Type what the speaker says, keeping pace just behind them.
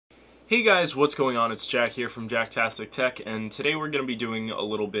Hey guys, what's going on? It's Jack here from Jacktastic Tech, and today we're going to be doing a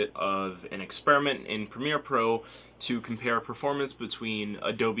little bit of an experiment in Premiere Pro to compare performance between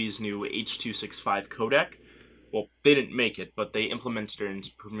Adobe's new H.265 codec. Well, they didn't make it, but they implemented it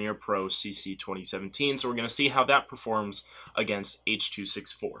into Premiere Pro CC 2017, so we're going to see how that performs against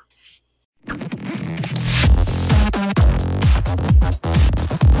H.264.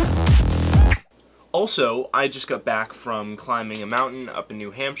 Also, I just got back from climbing a mountain up in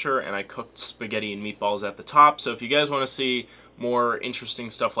New Hampshire, and I cooked spaghetti and meatballs at the top. So if you guys want to see more interesting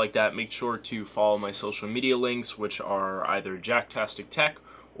stuff like that, make sure to follow my social media links, which are either Jacktastic Tech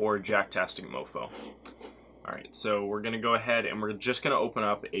or Jacktastic Mofo. Alright, so we're going to go ahead and we're just going to open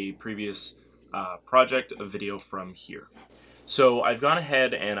up a previous project, a video from here. So I've gone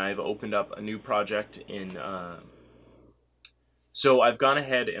ahead and I've opened up a new project in...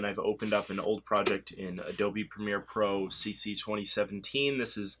 I've opened up an old project in Adobe Premiere Pro CC 2017.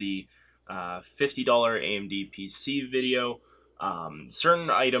 This is the $50 AMD PC video. Certain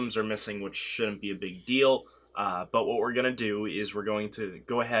items are missing, which shouldn't be a big deal. But what we're going to do is we're going to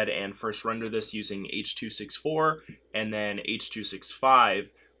go ahead and first render this using H.264 and then H.265.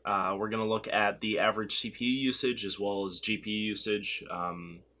 We're going to look at the average CPU usage as well as GPU usage,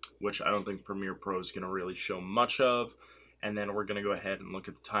 which I don't think Premiere Pro is going to really show much of. And then we're going to go ahead and look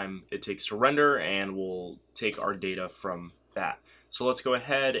at the time it takes to render, and we'll take our data from that. So let's go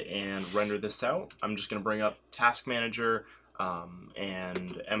ahead and render this out. I'm just going to bring up Task Manager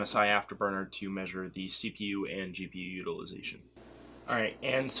and MSI Afterburner to measure the CPU and GPU utilization. Alright,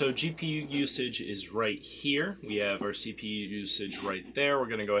 and so GPU usage is right here. We have our CPU usage right there. We're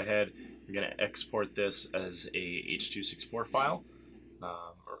going to go ahead, we're going to export this as a H.264 file.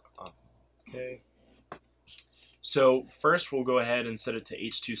 Okay. So first we'll go ahead and set it to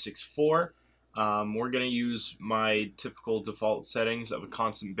H.264. We're going to use my typical default settings of a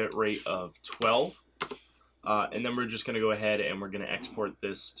constant bit rate of 12. And then we're just going to go ahead and we're going to export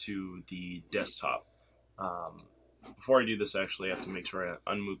this to the desktop. Before I do this, actually, I have to make sure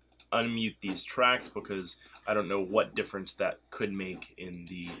I unmute these tracks because I don't know what difference that could make in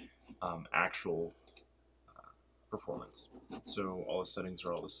the actual performance. So all the settings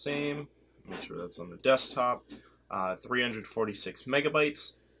are all the same. Make sure that's on the desktop. 346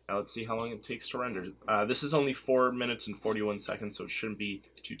 megabytes. Now let's see how long it takes to render. This is only 4 minutes and 41 seconds, so it shouldn't be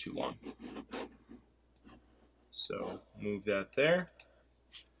too long. So move that there,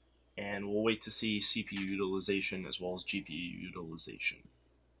 and we'll wait to see CPU utilization as well as GPU utilization.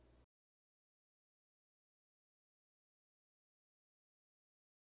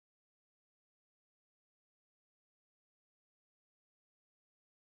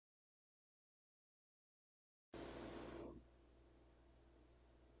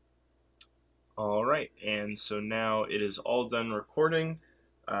 Alright, and so now it is all done recording,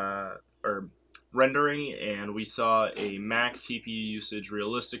 or rendering, and we saw a max CPU usage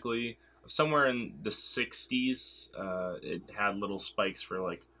realistically of somewhere in the 60s. It had little spikes for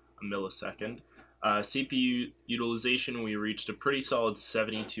like a millisecond. CPU utilization, we reached a pretty solid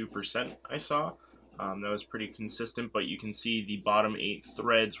 72%, I saw. That was pretty consistent, but you can see the bottom 8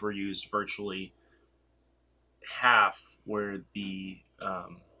 threads were used virtually half, where the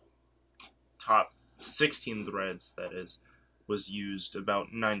top 16 threads, that is, was used about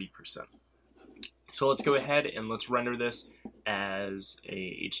 90%. So let's go ahead and let's render this as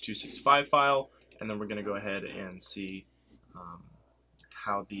a H.265 file, and then we're going to go ahead and see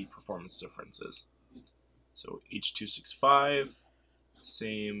how the performance difference is. So H.265,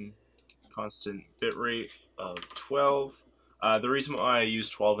 same constant bitrate of 12. The reason why I use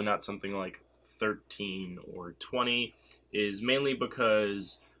 12 and not something like 13 or 20 is mainly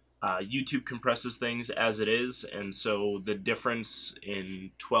because YouTube compresses things as it is, and so the difference in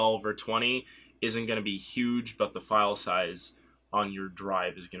 12 or 20 isn't going to be huge, but the file size on your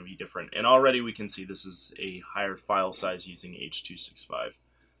drive is going to be different. And already we can see this is a higher file size using H.265.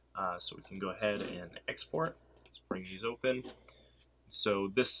 So we can go ahead and export. Let's bring these open.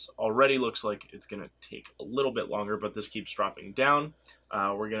 So this already looks like it's going to take a little bit longer, but this keeps dropping down.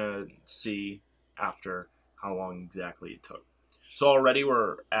 We're going to see after how long exactly it took. So already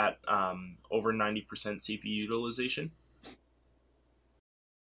we're at over 90% CPU utilization.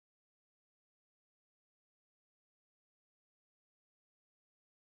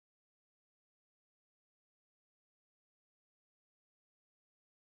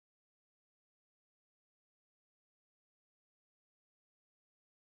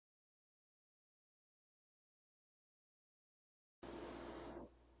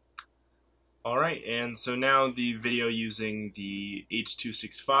 Alright, and so now the video using the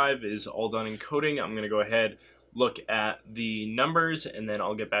H.265 is all done encoding. I'm going to go ahead, look at the numbers, and then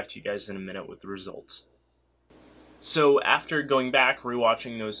I'll get back to you guys in a minute with the results. So after going back,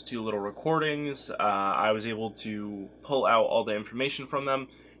 rewatching those two little recordings, I was able to pull out all the information from them,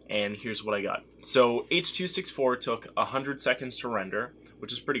 and here's what I got. So H.264 took 100 seconds to render,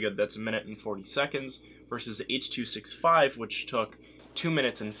 which is pretty good. That's 1 minute and 40 seconds, versus H.265, which took 2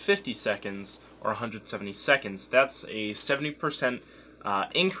 minutes and 50 seconds, or 170 seconds. That's a 70%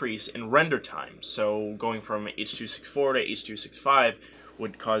 increase in render time. So going from H.264 to H.265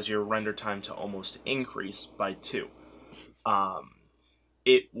 would cause your render time to almost increase by 2.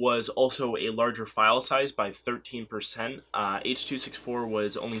 It was also a larger file size by 13%. H.264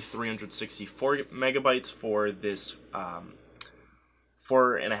 was only 364 megabytes for this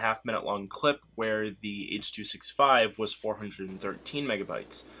 4.5 minute long clip, where the H.265 was 413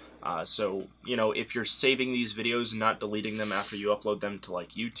 megabytes. So, you know, if you're saving these videos and not deleting them after you upload them to,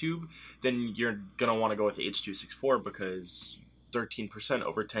 like, YouTube, then you're going to want to go with H.264, because 13%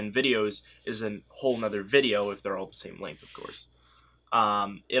 over 10 videos is a whole nother video if they're all the same length, of course.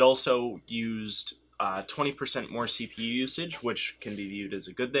 It also used 20% more CPU usage, which can be viewed as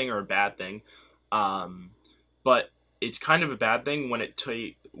a good thing or a bad thing. But it's kind of a bad thing when it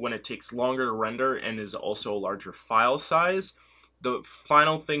takes longer to render and is also a larger file size. The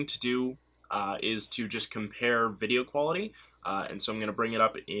final thing to do is to just compare video quality. And so I'm going to bring it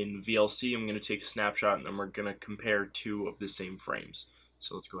up in VLC. I'm going to take a snapshot, and then we're going to compare 2 of the same frames.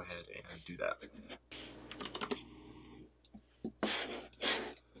 So let's go ahead and do that.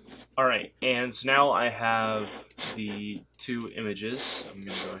 Alright, and so now I have the 2 images. I'm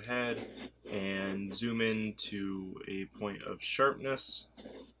going to go ahead and zoom in to a point of sharpness.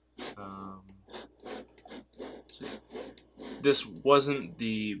 This wasn't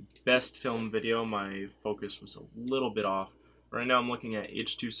the best film video. My focus was a little bit off. Right now I'm looking at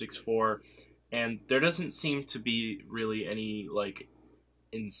H.264, and there doesn't seem to be really any, like,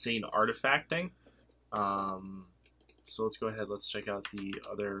 insane artifacting. So let's go ahead, let's check out the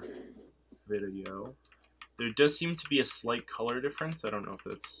other video. There does seem to be a slight color difference. I don't know if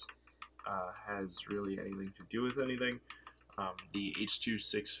that's has really anything to do with anything. The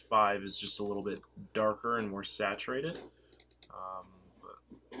H.265 is just a little bit darker and more saturated. But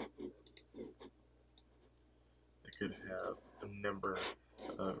it could have a number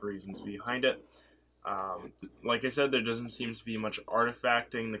of reasons behind it. Like I said, there doesn't seem to be much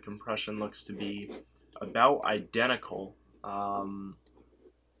artifacting. The compression looks to be about identical.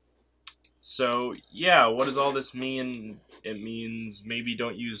 So yeah, what does all this mean? It means maybe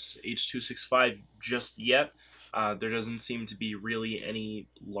don't use H.265 just yet. There doesn't seem to be really any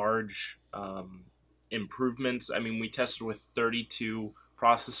large improvements. I mean, we tested with 32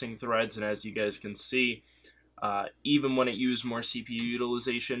 processing threads, and as you guys can see, even when it used more CPU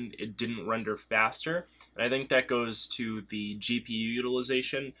utilization, it didn't render faster. And I think that goes to the GPU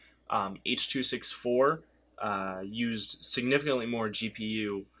utilization. H.264 used significantly more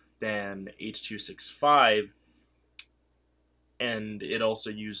GPU than H.265, and it also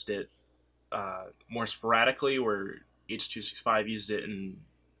used it more sporadically, where H.265 used it in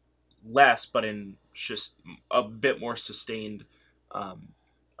less, but in just a bit more sustained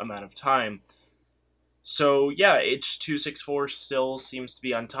amount of time. So yeah, H.264 still seems to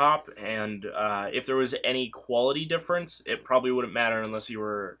be on top, and if there was any quality difference, it probably wouldn't matter unless you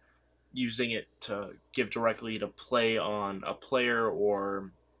were using it to give directly to play on a player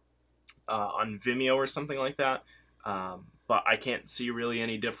or on Vimeo or something like that. But I can't see really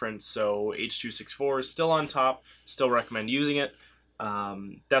any difference, so H.264 is still on top. Still recommend using it.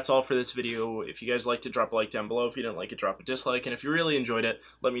 That's all for this video. If you guys liked it, drop a like down below. If you didn't like it, drop a dislike. And if you really enjoyed it,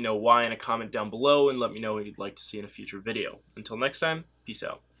 let me know why in a comment down below, and let me know what you'd like to see in a future video. Until next time, peace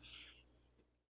out.